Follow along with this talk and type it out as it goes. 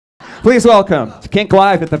Please welcome to Kink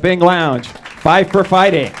Live at the Bing Lounge, Five for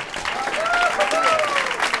Fighting.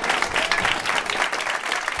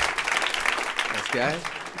 Thanks, guys.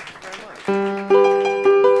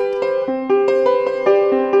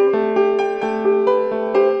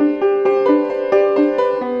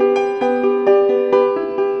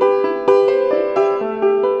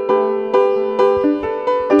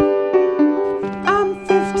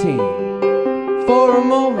 For a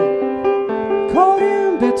moment, caught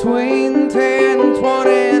in between 10 and 20,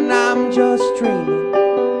 and I'm just dreaming,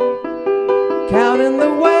 counting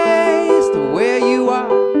the ways to where you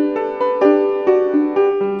are.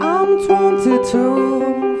 I'm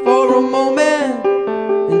 22 for a moment,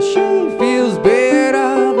 and she feels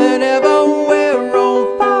better than ever. We're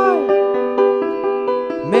on fire,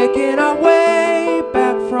 making our way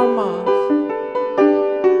back from Mars.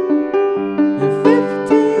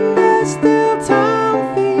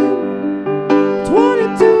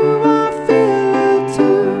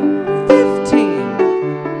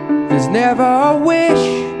 Never a wish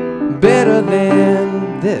better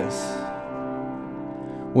than this,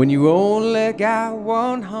 when you only got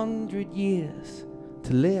 100 years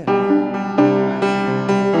to live.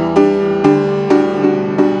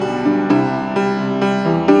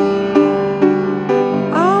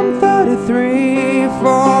 I'm 33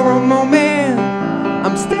 for a moment,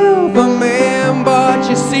 I'm still the man, but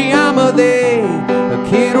you see I'm a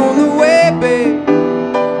kid on the way, babe,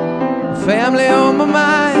 family on my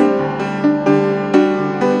mind.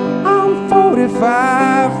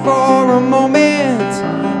 45 for a moment,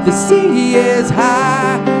 the sea is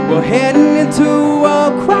high, we're heading into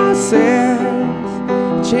a crisis,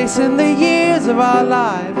 chasing the years of our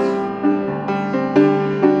lives.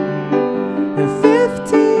 And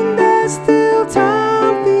 15, there's still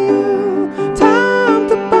time for you, time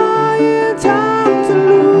to buy and time to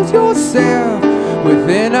lose yourself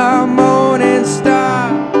within our morning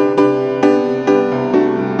star.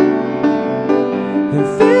 And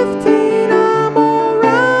 15,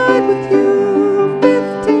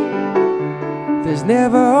 there's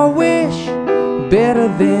never a wish better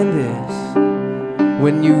than this,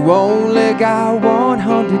 when you only got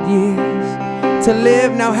 100 years to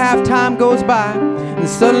live. Now half time goes by, and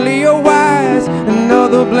suddenly you're wise.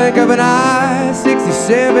 Another blink of an eye,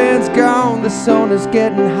 67's gone, the sun is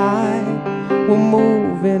getting high. We're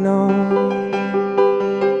moving on,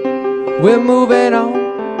 we're moving on.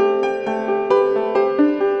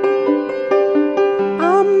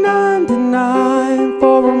 I'm 99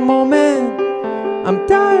 for a moment, I'm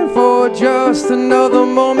dying for just another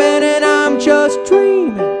moment, and I'm just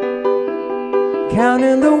dreaming,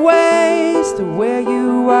 counting the ways to where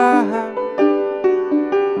you are.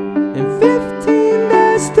 And 15,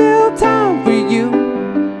 there's still time for you.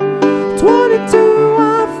 22,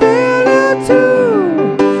 I feel it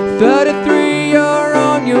too. 33, you're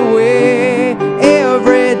on your way.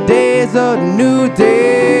 Every day's a new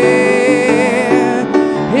day.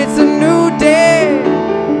 It's a new day.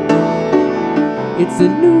 It's a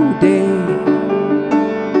new day.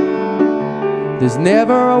 There's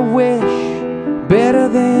never a wish better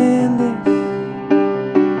than this,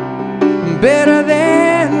 better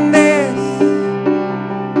than this,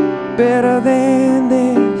 better than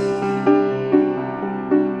this,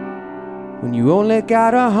 when you only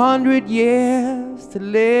got 100 years to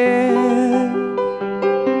live.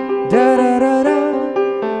 Da da da da,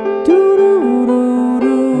 doo doo doo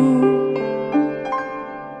doo.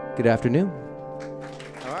 Good afternoon.